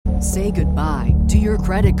Say goodbye to your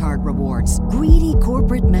credit card rewards. Greedy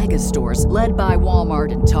corporate mega stores, led by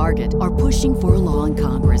Walmart and Target, are pushing for a law in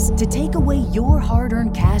Congress to take away your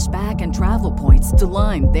hard-earned cash back and travel points to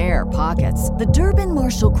line their pockets. The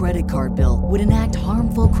Durbin-Marshall credit card bill would enact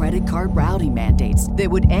harmful credit card routing mandates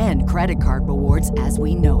that would end credit card rewards as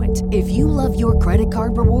we know it. If you love your credit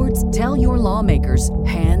card rewards, tell your lawmakers,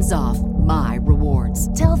 hands off my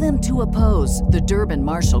rewards. Tell them to oppose the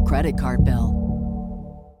Durbin-Marshall credit card bill.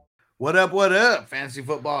 What up? Fantasy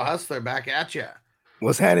Football Hustler back at you.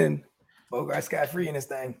 What's happening? Bogart Scott-free in this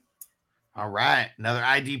thing. All right. Another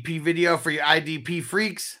IDP video for your IDP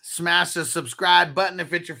freaks. Smash the subscribe button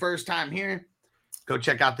if it's your first time here. Go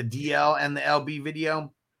check out the DL and the LB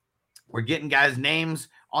video. We're getting guys' names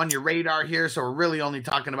on your radar here, so we're really only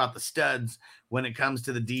talking about the studs when it comes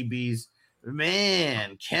to the DBs.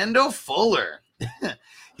 Man, Kendall Fuller.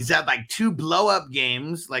 He's had like 2 blow-up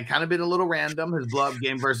games, like kind of been a little random. His blow-up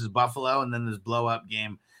game versus Buffalo, and then his blow-up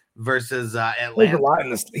game versus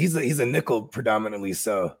Atlanta. He's a nickel predominantly,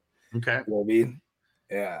 so. Okay. You know what I mean?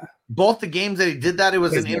 Yeah. Both the games that he did that, it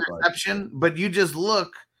was an interception, but you just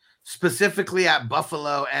look specifically at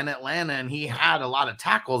Buffalo and Atlanta, and he had a lot of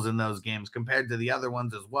tackles in those games compared to the other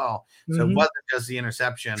ones as well. So it wasn't just the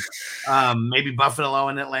interception. Maybe Buffalo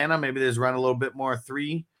and Atlanta, maybe there's run a little bit more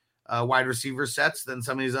 3 wide receiver sets than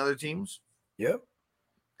some of these other teams. Yep.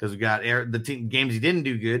 Because we got the games he didn't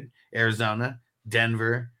do good: Arizona,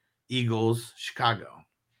 Denver, Eagles, Chicago.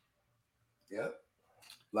 Yep.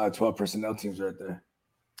 A lot of 12 personnel teams right there.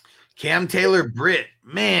 Cam Taylor-Britt,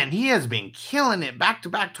 man, he has been killing it.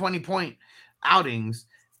 Back-to-back 20-point outings,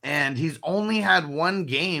 and he's only had 1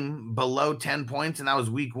 game below 10 points, and that was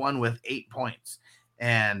week 1 with 8 points.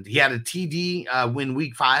 And he had a TD win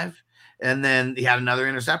week 5. And then he had another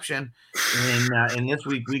interception in this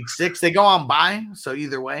week, week 6. They go on bye, so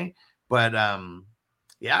either way. But,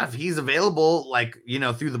 yeah, if he's available, like,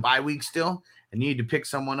 through the bye week still, and you need to pick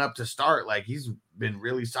someone up to start, like, he's been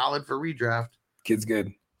really solid for redraft. Kid's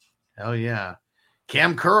good. Hell, yeah.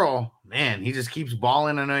 Cam Curl, man, he just keeps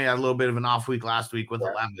balling. I know he had a little bit of an off week last week with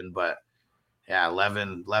 11, but, yeah,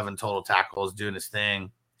 11 total tackles, doing his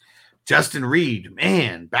thing. Justin Reed,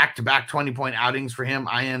 man, back-to-back 20-point outings for him,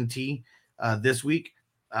 INT this week.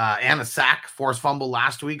 And a sack, forced fumble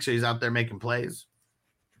last week, so he's out there making plays.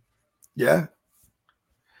 Yeah.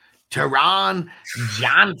 Teron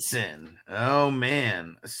Johnson. Oh,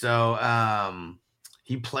 man. So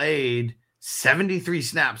he played 73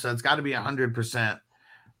 snaps, so it's got to be 100%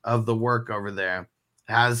 of the work over there.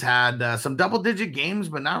 Has had some double-digit games,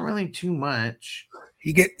 but not really too much.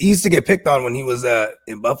 He used to get picked on when he was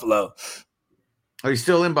in Buffalo. Oh, he's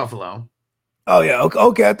still in Buffalo. Oh yeah,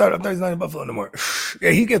 okay. I thought he's not in Buffalo no more. Yeah,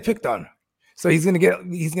 he gets picked on, so he's gonna get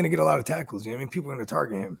a lot of tackles. You know what I mean? People are gonna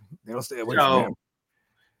target him. They don't stay away from him.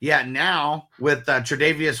 Yeah, now with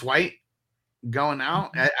Tre'Davious White going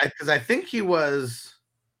out, because I think he was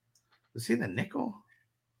he the nickel?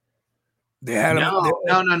 They had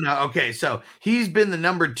him. No. Okay, so he's been the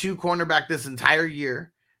number 2 cornerback this entire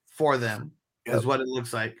year for them. Yep. Is what it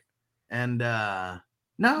looks like. And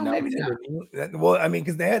no, maybe not. Well, I mean,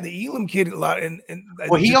 because they had the Elam kid a lot,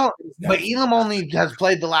 but Elam only has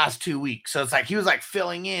played the last 2 weeks, so it's like he was like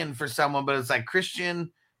filling in for someone, but it's like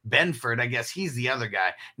Christian Benford, I guess he's the other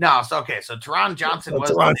guy. No, so okay, so Teron Johnson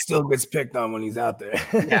Teron still gets picked on when he's out there.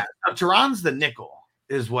 Yeah, so Teron's the nickel,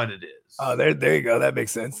 is what it is. Oh, there you go. That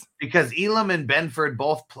makes sense. Because Elam and Benford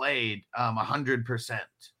both played 100%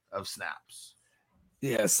 of snaps.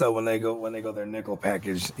 Yeah, so when they go their nickel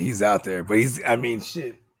package, he's out there. But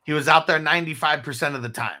shit. He was out there 95% of the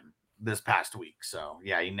time this past week. So,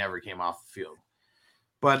 yeah, he never came off the field.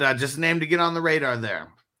 But just a name to get on the radar there.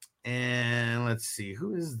 And let's see,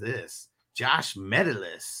 who is this? Josh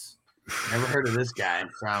Medelis. Never heard of this guy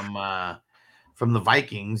from the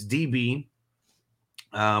Vikings, DB.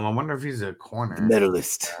 I wonder if he's a corner.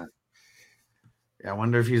 Medalist. Yeah, I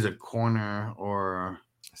wonder if he's a corner or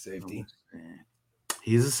safety.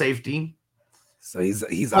 He's a safety. So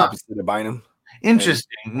he's opposite of Bynum. Interesting.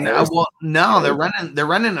 No, they're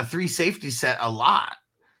running a 3 safety set a lot.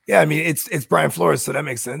 Yeah, I mean it's Brian Flores, so that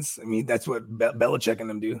makes sense. I mean that's what Belichick and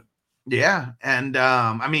them do. Yeah, and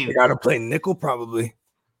I mean they got to play nickel probably.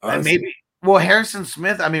 And maybe Harrison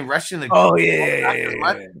Smith. I mean rushing the. Oh yeah.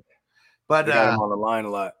 But they got him on the line a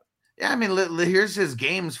lot. Yeah, I mean here's his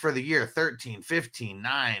games for the year: 13, 15,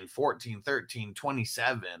 9, 14, 13,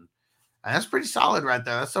 27. And that's pretty solid right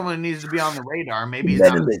there. That's someone who needs to be on the radar. Maybe he's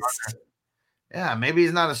not a starter. Yeah, maybe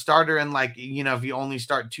he's not a starter in if you only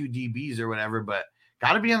start 2 DBs or whatever, but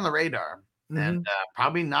got to be on the radar. And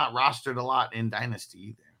probably not rostered a lot in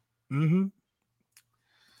Dynasty either.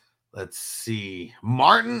 Let's see.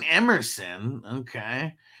 Martin Emerson,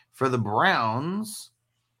 okay, for the Browns.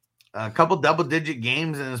 A couple double-digit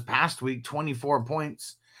games in his past week, 24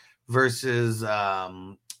 points versus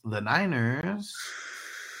the Niners.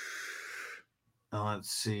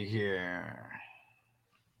 Let's see here.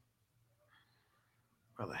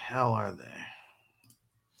 Where the hell are they?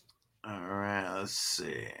 All right, let's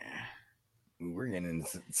see. We're getting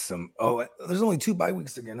some. Oh, there's only 2 bye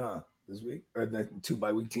weeks again, huh? This week, or the 2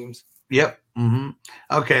 bye week teams. Yep. Mm-hmm.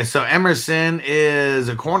 Okay, so Emerson is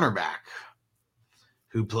a cornerback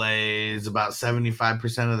who plays about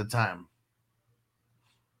 75% of the time.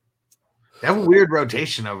 They have a weird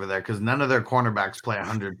rotation over there because none of their cornerbacks play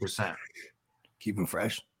 100%. Keep them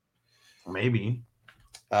fresh. Maybe.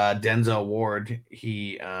 Denzel Ward,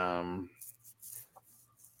 he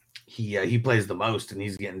plays the most, and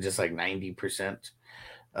he's getting just like 90%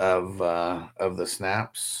 of the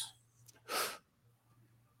snaps.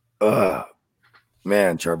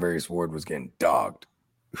 Man, Charvarius Ward was getting dogged.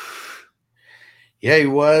 Yeah, he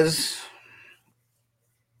was.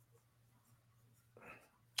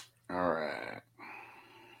 All right.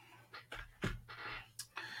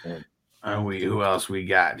 Who else we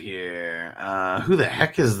got here? Who the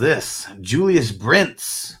heck is this? Julius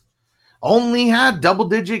Brents. Only had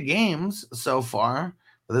double-digit games so far.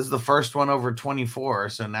 But this is the first one over 24.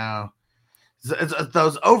 So now it's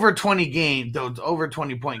those over 20 games, those over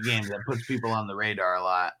 20-point games that puts people on the radar a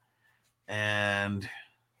lot. And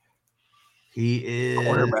he is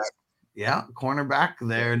cornerback.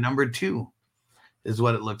 They're number 2 is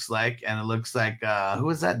what it looks like. And it looks like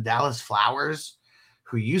who is that? Dallas Flowers,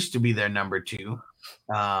 who used to be their number 2,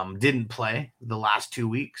 didn't play the last 2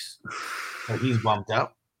 weeks. So he's bumped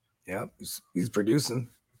up. Yep, he's producing.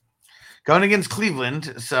 Going against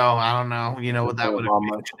Cleveland, so I don't know. You know what that would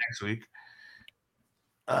be next week.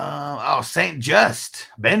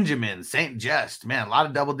 Benjamin St. Just. Man, a lot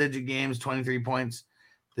of double-digit games, 23 points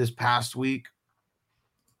this past week.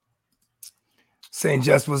 St.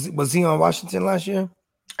 Just, was he on Washington last year?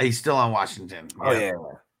 He's still on Washington. Oh, yeah.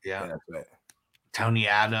 Yeah. That's right. Tony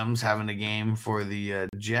Adams having a game for the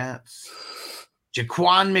Jets.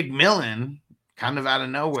 Jaquan McMillan, kind of out of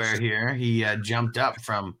nowhere here. He jumped up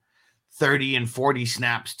from 30 and 40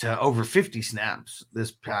 snaps to over 50 snaps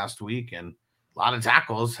this past week, and a lot of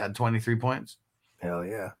tackles, had 23 points. Hell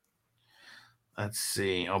yeah. Let's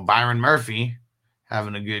see. Byron Murphy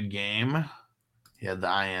having a good game. He had the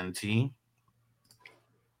INT.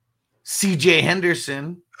 CJ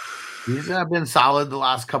Henderson, he's been solid the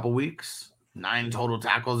last couple weeks. 9 total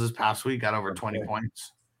tackles this past week, got over 20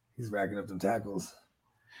 points. He's racking up them tackles.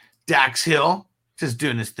 Dax Hill, just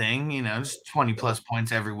doing his thing, just 20 plus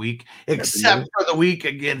points every week, except for the week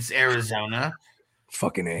against Arizona.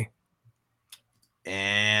 Fucking A.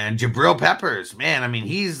 And Jabril Peppers, man, I mean,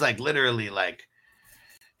 he's like literally like,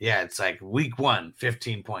 it's like week 1,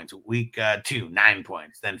 15 points, week 2, 9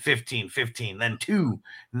 points, then 15, then 2,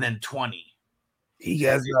 and then 20. He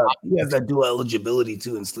has that dual eligibility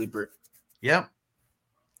too in sleeper. Yep.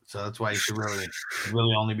 So that's why you should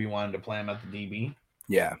really only be wanting to play him at the DB.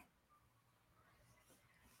 Yeah.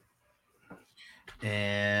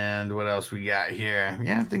 And what else we got here?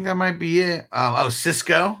 Yeah, I think that might be it.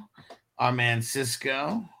 Cisco. Our man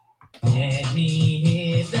Cisco. Let me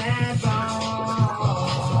hit that ball.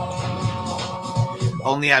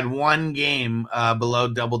 Only had 1 game below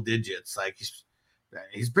double digits. Like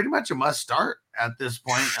he's pretty much a must start at this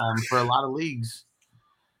point for a lot of leagues.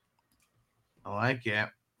 I like it.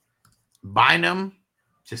 Bynum,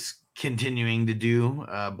 just continuing to do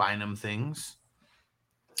Bynum things.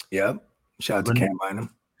 Yep. Shout out to Cam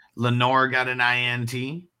Bynum. Lenore got an INT.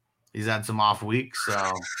 He's had some off weeks,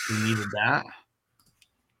 so he needed that.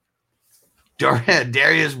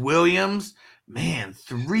 Darius Williams, man,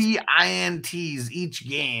 3 INTs each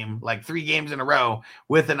game, like 3 games in a row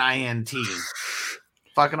with an INT.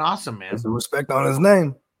 Fucking awesome, man. Put some respect on his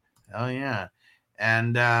name. Oh, yeah.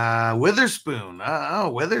 And Witherspoon.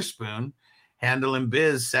 Witherspoon handling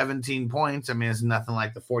biz 17 points. I mean, it's nothing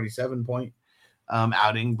like the 47-point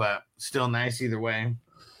outing, but still nice either way.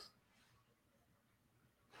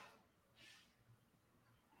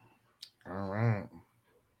 All right.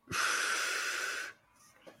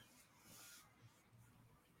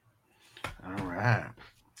 All right.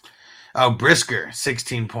 Oh, Brisker,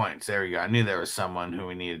 16 points. There we go. I knew there was someone who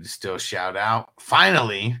we needed to still shout out.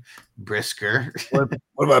 Finally, Brisker. What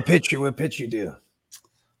about Pitcher? What Pitcher do?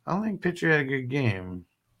 I don't think Pitcher had a good game.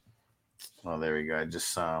 Oh, there we go. I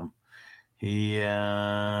just saw him. He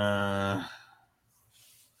 12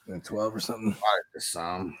 or something. I just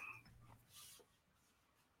saw him.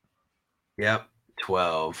 Yep.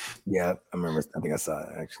 12. Yeah, I remember. I think I saw it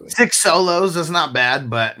actually. 6 solos. That's not bad,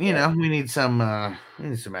 but we need some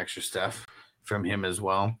extra stuff from him as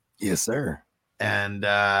well. Yes, sir. And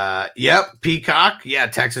Peacock. Yeah,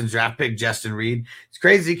 Texans draft pick Justin Reed. It's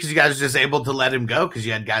crazy because you guys were just able to let him go because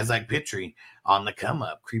you had guys like Pittry on the come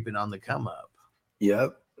up, creeping on the come up.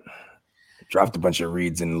 Yep. Dropped a bunch of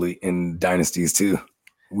Reeds in dynasties too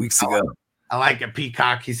weeks ago. I like a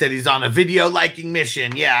Peacock. He said he's on a video liking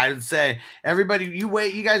mission. Yeah, I would say everybody, you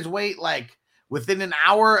guys wait like within an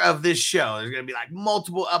hour of this show. There's going to be like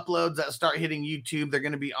multiple uploads that start hitting YouTube. They're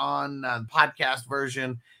going to be on the podcast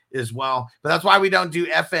version as well. But that's why we don't do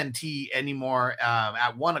FNT anymore.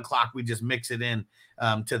 At 1:00, we just mix it in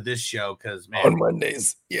to this show because, man, on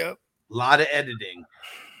Mondays. Yep. A lot of editing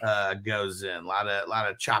goes in, a lot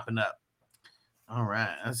of chopping up. All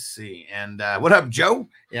right, let's see. And what up, Joe?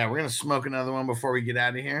 Yeah, we're gonna smoke another one before we get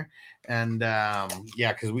out of here. And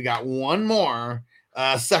because we got one more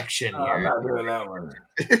section here. I'm not doing that one.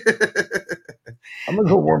 I'm gonna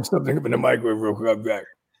go warm something up in the microwave real quick. I'll be back.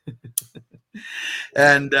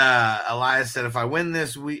 And Elias said, if I win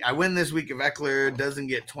this week if Eckler doesn't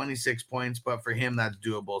get 26 points, but for him that's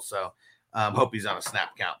doable. So hope he's on a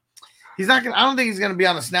snap count. He's not gonna. I don't think he's gonna be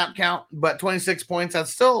on a snap count, but 26 points,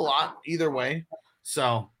 that's still a lot either way.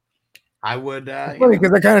 So I would funny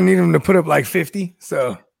because I kind of need him to put up like 50.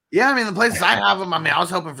 So yeah, I mean the places I have him, I mean I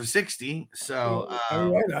was hoping for 60. So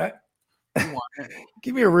why not?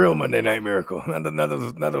 Give me a real Monday Night Miracle, not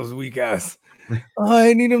those weak ass.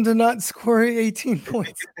 I need him to not score 18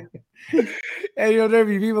 points. And there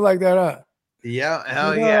be people like that, huh? Yeah,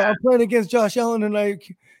 hell yeah. I'm playing against Josh Allen tonight.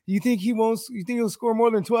 You think he'll score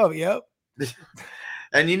more than 12? Yep.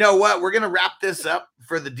 And you know what? We're gonna wrap this up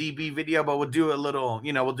for the DB video, but we'll do a little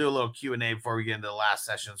Q&A before we get into the last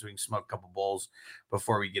session, so we can smoke a couple bowls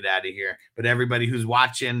before we get out of here. But everybody who's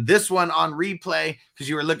watching this one on replay, because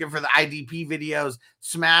you were looking for the IDP videos,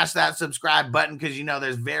 smash that subscribe button because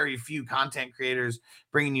there's very few content creators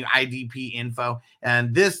bringing you IDP info.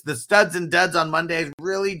 And the Studs and Duds on Monday is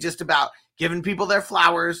really just about giving people their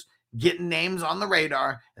flowers, getting names on the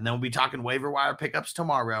radar, and then we'll be talking waiver wire pickups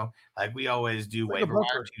tomorrow, like we always do. Like waiver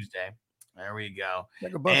wire Tuesday. There we go.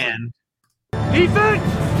 Like and defense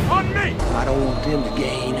on me. I don't want them to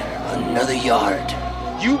gain another yard.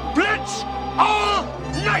 You blitz all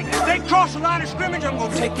night. If they cross the line of scrimmage, I'm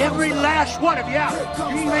gonna take every last one of you out.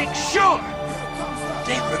 You make sure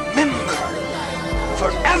they remember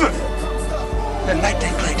forever the night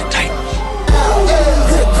they played the Titans.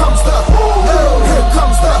 Here comes the here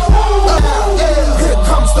comes the here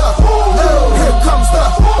comes the here comes the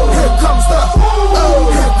here comes the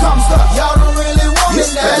here comes the y'all don't really want it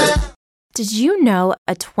now. Did you know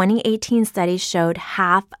a 2018 study showed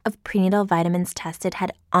half of prenatal vitamins tested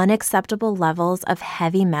had unacceptable levels of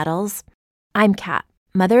heavy metals? I'm Kat,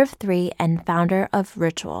 mother of 3 and founder of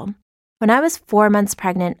Ritual. When I was 4 months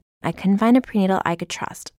pregnant, I couldn't find a prenatal I could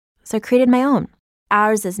trust, so I created my own.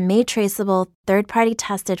 Ours is made traceable, third-party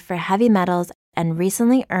tested for heavy metals, and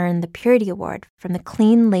recently earned the Purity Award from the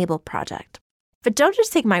Clean Label Project. But don't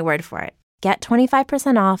just take my word for it. Get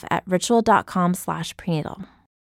 25% off at ritual.com/prenatal.